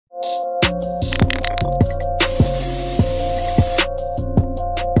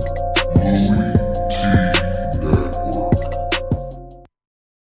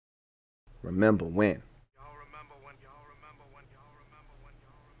Remember when?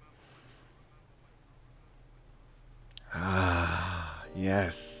 Ah,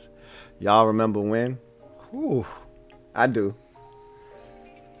 yes. Y'all remember when? Whew, I do.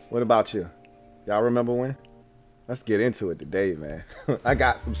 What about you? Y'all remember when? Let's get into it today, man. I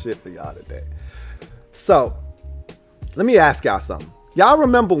got some shit for y'all today. So, let me ask y'all something. Y'all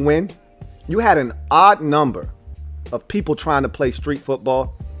remember when you had an odd number of people trying to play street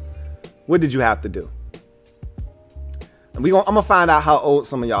football? What did you have to do? And I'm gonna find out how old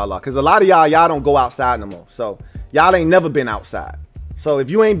some of y'all are, because a lot of y'all don't go outside no more. So y'all ain't never been outside. So if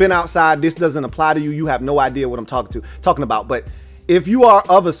you ain't been outside, this doesn't apply to you. You have no idea what I'm talking about. But if you are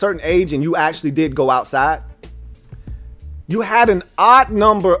of a certain age and you actually did go outside, you had an odd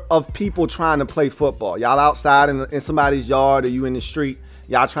number of people trying to play football. Y'all outside in somebody's yard, or you in the street,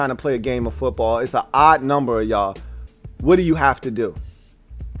 y'all trying to play a game of football. It's an odd number of y'all. What do you have to do?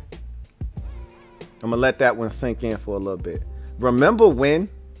 I'm going to let that one sink in for a little bit. Remember when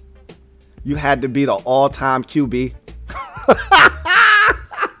you had to be the all-time QB?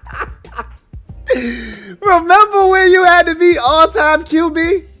 Remember when you had to be all-time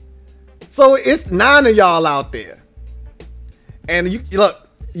QB? So it's 9 of y'all out there. And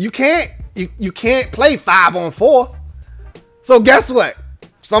you can't play 5-on-4. So guess what?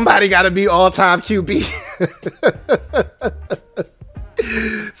 Somebody got to be all-time QB.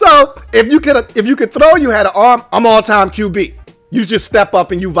 So if you could throw, you had an arm, I'm all-time QB. You just step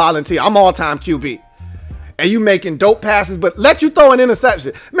up and you volunteer. I'm all-time QB. And you making dope passes, but let you throw an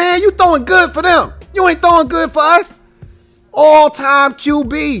interception. Man, you throwing good for them. You ain't throwing good for us. All-time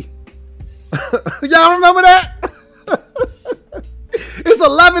QB. Y'all remember that? It's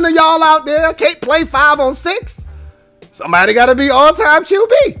 11 of y'all out there. Can't play 5-on-6. Somebody got to be all-time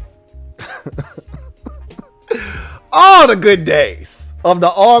QB. All the good days of the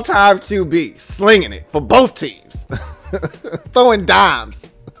all-time QB, slinging it for both teams, throwing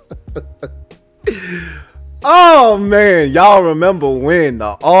dimes. Oh man, y'all remember when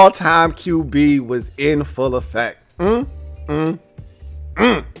the all-time QB was in full effect? Y'all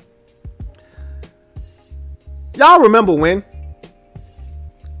remember when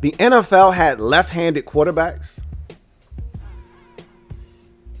the NFL had left-handed quarterbacks?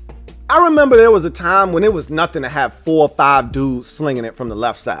 I remember there was a time when it was nothing to have 4 or 5 dudes slinging it from the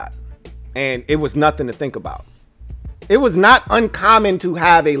left side. And it was nothing to think about. It was not uncommon to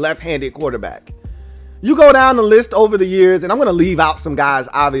have a left-handed quarterback. You go down the list over the years, and I'm going to leave out some guys,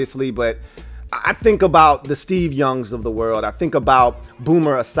 obviously, but I think about the Steve Youngs of the world. I think about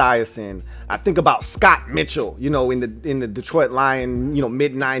Boomer Esiason. I think about Scott Mitchell, in the Detroit Lion,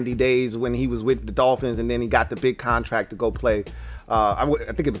 mid-90 days when he was with the Dolphins, and then he got the big contract to go play. I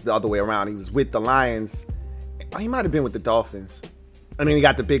think it was the other way around. He was with the Lions. He might have been with the Dolphins. And then he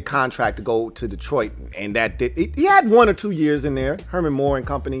got the big contract to go to Detroit. And he had 1 or 2 years in there. Herman Moore and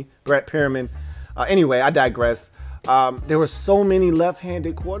company, Brett Perriman. Anyway, I digress. There were so many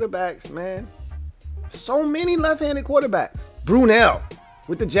left-handed quarterbacks, man. So many left-handed quarterbacks. Brunell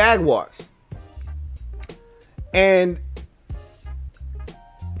with the Jaguars. And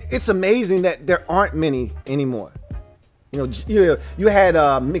it's amazing that there aren't many anymore. You had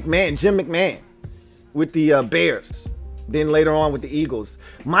Jim McMahon with the Bears. Then later on with the Eagles.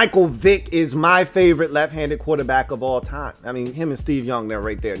 Michael Vick is my favorite left-handed quarterback of all time. I mean, him and Steve Young, they're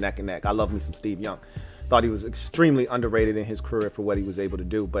right there neck and neck. I love me some Steve Young. Thought he was extremely underrated in his career for what he was able to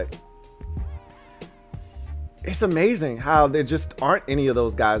do. But it's amazing how there just aren't any of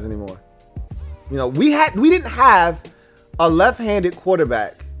those guys anymore. We didn't have a left-handed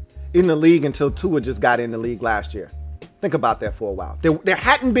quarterback in the league until Tua just got in the league last year. Think about that for a while. There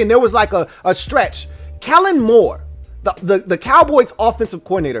was like a stretch. Kellen Moore, the Cowboys offensive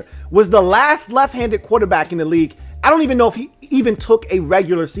coordinator, was the last left-handed quarterback in the league. I don't even know if he even took a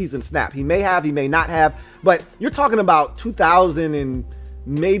regular season snap. He may have, he may not have, but you're talking about 2000 and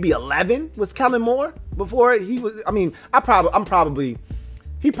maybe 11 was Kellen Moore before he was. I mean,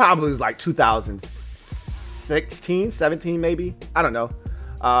 he probably was like 2016, 17 maybe. I don't know.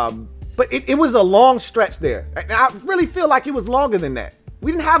 But it was a long stretch there. And I really feel like it was longer than that.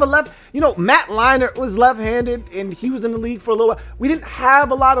 We didn't have a left, Matt Leinart was left-handed and he was in the league for a little while. We didn't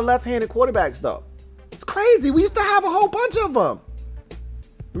have a lot of left-handed quarterbacks though. It's crazy. We used to have a whole bunch of them.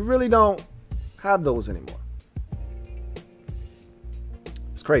 We really don't have those anymore.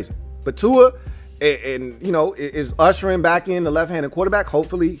 It's crazy. But Tua is ushering back in the left-handed quarterback.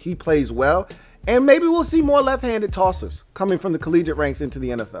 Hopefully he plays well. And maybe we'll see more left-handed tossers coming from the collegiate ranks into the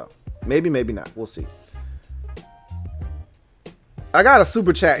NFL. Maybe, maybe not. We'll see. I got a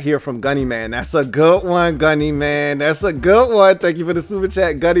super chat here from Gunny Man. That's a good one, Gunny Man. That's a good one. Thank you for the super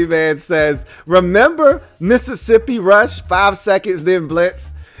chat. Gunny Man says, remember Mississippi Rush? 5 seconds, then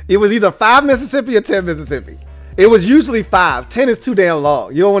blitz. It was either 5 Mississippi or 10 Mississippi. It was usually 5. 10 is too damn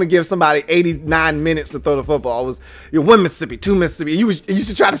long. You don't want to give somebody 89 minutes to throw the football. It was 1 Mississippi, 2 Mississippi. You used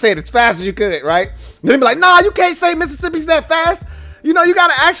to try to say it as fast as you could, right? And then be like, nah, you can't say Mississippi's that fast. You know, you got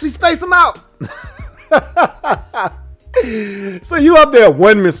to actually space them out. So you up there,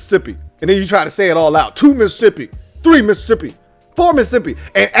 1 Mississippi. And then you try to say it all out. 2 Mississippi, 3 Mississippi, 4 Mississippi.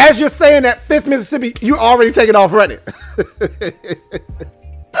 And as you're saying that 5th Mississippi, you're already taking off running.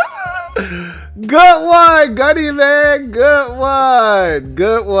 Good one, Gunny Man. Good one.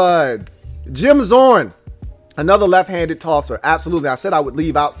 Good one. Jim Zorn, another left-handed tosser. Absolutely. I said I would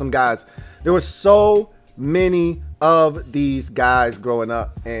leave out some guys. There were so many of these guys growing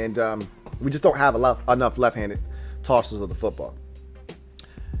up, and we just don't have enough left-handed tossers of the football.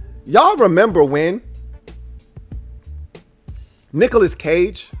 Y'all remember when Nicolas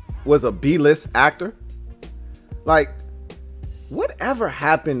Cage was a B-list actor? Like, whatever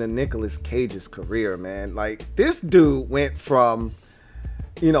happened to Nicolas Cage's career, man? Like, this dude went from,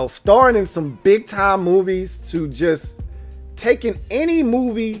 you know, starring in some big time movies to just taking any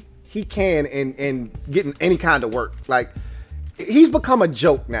movie he can and getting any kind of work. Like, he's become a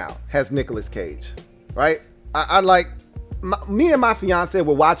joke now, has Nicolas Cage, right? I like, me and my fiance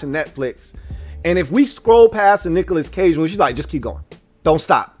were watching Netflix, and if we scroll past the Nicolas Cage movie, she's like, just keep going. Don't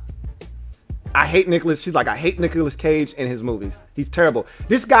stop. I hate Nicolas. She's like, I hate Nicolas Cage in his movies. He's terrible.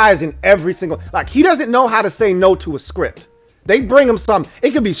 This guy is in every single, like, he doesn't know how to say no to a script. They bring him some,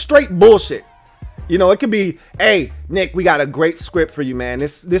 it could be straight bullshit. You know, it could be, hey, Nick, we got a great script for you, man.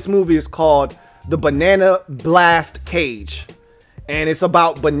 This movie is called The Banana Blast Cage. And it's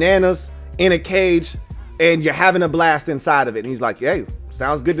about bananas in a cage, and you're having a blast inside of it. And he's like, hey,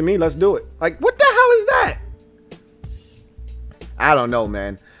 sounds good to me. Let's do it. Like, what the hell is that? I don't know,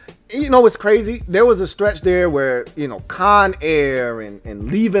 man. You know what's crazy? There was a stretch there where, you know, Con Air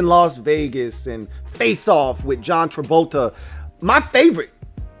and Leaving Las Vegas and Face Off with John Travolta. My favorite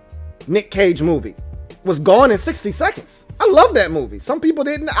Nick Cage movie was Gone in 60 Seconds. I love that movie. Some people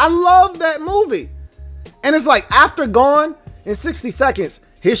didn't. I love that movie. And it's like, after Gone in 60 Seconds,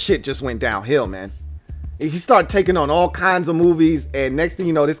 his shit just went downhill, man. He started taking on all kinds of movies, and next thing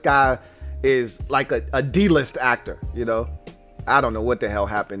you know, this guy is like a D-list actor, you know? I don't know what the hell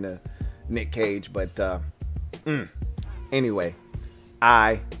happened to Nick Cage, but anyway,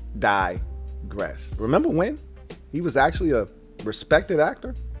 I digress. Remember when he was actually a respected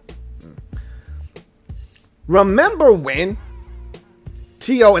actor? Remember when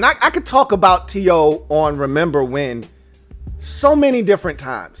T.O., and I could talk about T.O. on Remember When so many different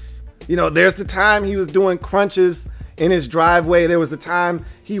times. You know, there's the time he was doing crunches in his driveway. There was the time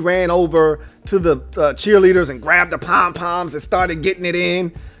he ran over to the cheerleaders and grabbed the pom-poms and started getting it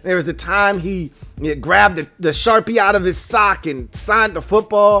in. There was the time he grabbed the Sharpie out of his sock and signed the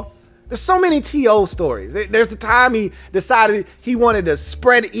football. There's so many T.O. stories. There's the time he decided he wanted to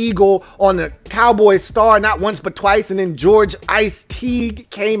spread eagle on the Cowboys star, not once but twice, and then George Ice-T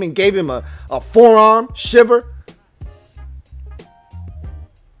came and gave him a forearm shiver.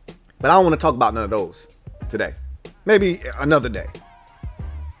 But I don't want to talk about none of those today. Maybe another day.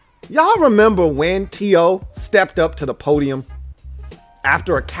 Y'all remember when T.O. stepped up to the podium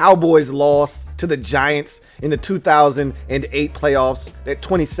after a Cowboys loss to the Giants in the 2008 playoffs, that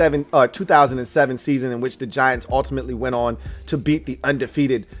 2007 season in which the Giants ultimately went on to beat the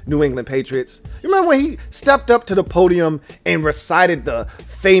undefeated New England Patriots? You remember when he stepped up to the podium and recited the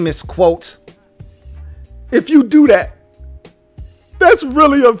famous quote, "If you do that, that's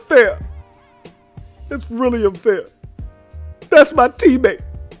really unfair. That's really unfair. That's my teammate.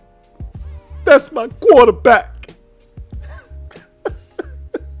 That's my quarterback."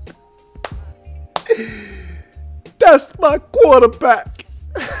 That's my quarterback.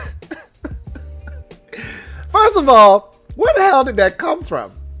 First of all, where the hell did that come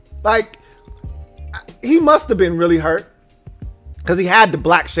from? Like, he must have been really hurt because he had the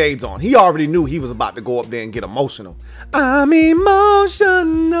black shades on. He already knew he was about to go up there and get emotional. I'm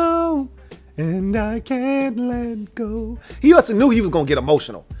emotional and I can't let go. He also knew he was going to get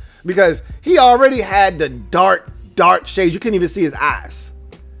emotional because he already had the dark shades. You couldn't even see his eyes.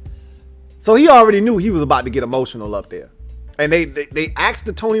 So he already knew he was about to get emotional up there. And they asked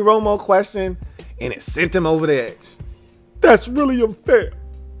the Tony Romo question, and it sent him over the edge. That's really unfair.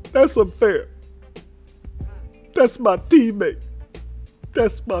 That's unfair. That's my teammate.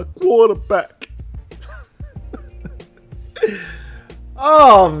 That's my quarterback.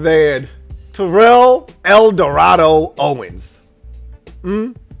 Oh, man. Terrell El Dorado Owens.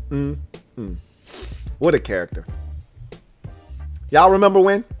 What a character. Y'all remember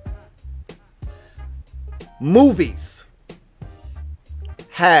when movies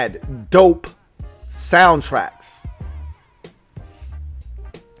had dope soundtracks?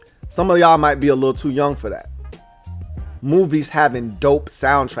 Some of y'all might be a little too young for that. Movies having dope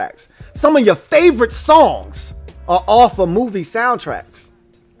soundtracks. Some of your favorite songs are off of movie soundtracks.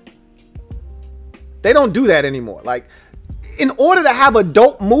 They don't do that anymore. Like, in order to have a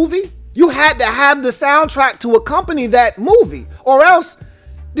dope movie, you had to have the soundtrack to accompany that movie, or else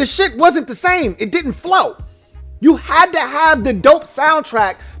the shit wasn't the same. It didn't flow. You had to have the dope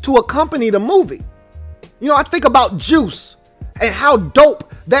soundtrack to accompany the movie. You know, I think about Juice and how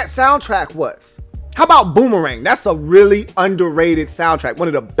dope that soundtrack was. How about Boomerang? That's a really underrated soundtrack. One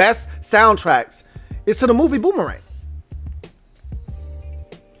of the best soundtracks is to the movie Boomerang.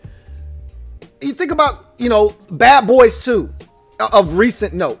 You think about, you know, Bad Boys 2 of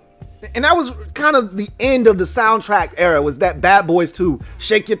recent note. And that was kind of the end of the soundtrack era, was that Bad Boys 2,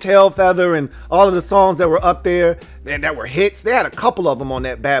 Shake Your Tail Feather, and all of the songs that were up there and that were hits. They had a couple of them on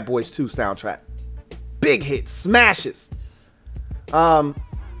that Bad Boys 2 soundtrack. Big hits, smashes.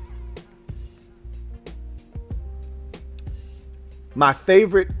 My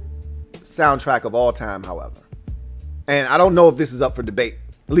favorite soundtrack of all time, however, and I don't know if this is up for debate,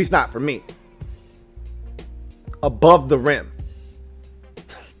 at least not for me, Above the Rim.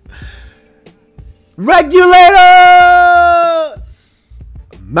 Regulators!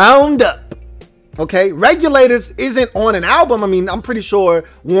 Mound up. Okay, Regulators isn't on an album. I mean, I'm pretty sure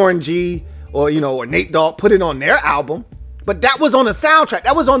Warren G or Nate Dogg put it on their album, but that was on a soundtrack.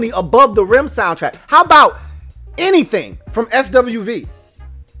 That was on the Above the Rim soundtrack. How about Anything from SWV?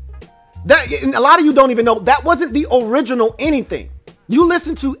 That, a lot of you don't even know, that wasn't the original Anything. You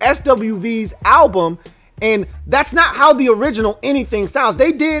listen to SWV's album, and that's not how the original Anything sounds.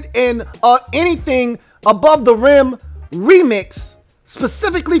 They did an Anything Above the Rim remix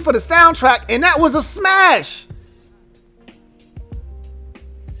specifically for the soundtrack, and that was a smash.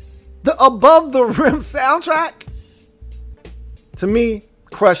 The Above the Rim soundtrack, to me,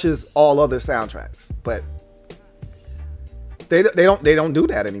 crushes all other soundtracks, but they don't do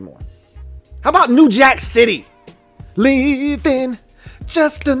that anymore. How about New Jack City? Living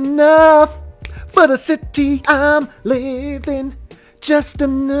just enough for the city I'm living, just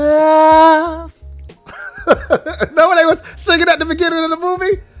enough. Nobody was singing at the beginning of the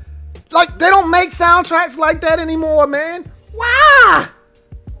movie. Like, they don't make soundtracks like that anymore, man. Why?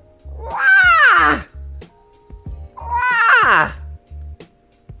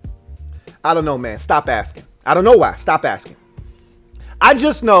 I don't know, man. Stop asking. I don't know why. Stop asking. I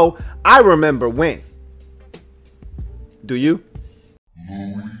just know I remember when. Do you?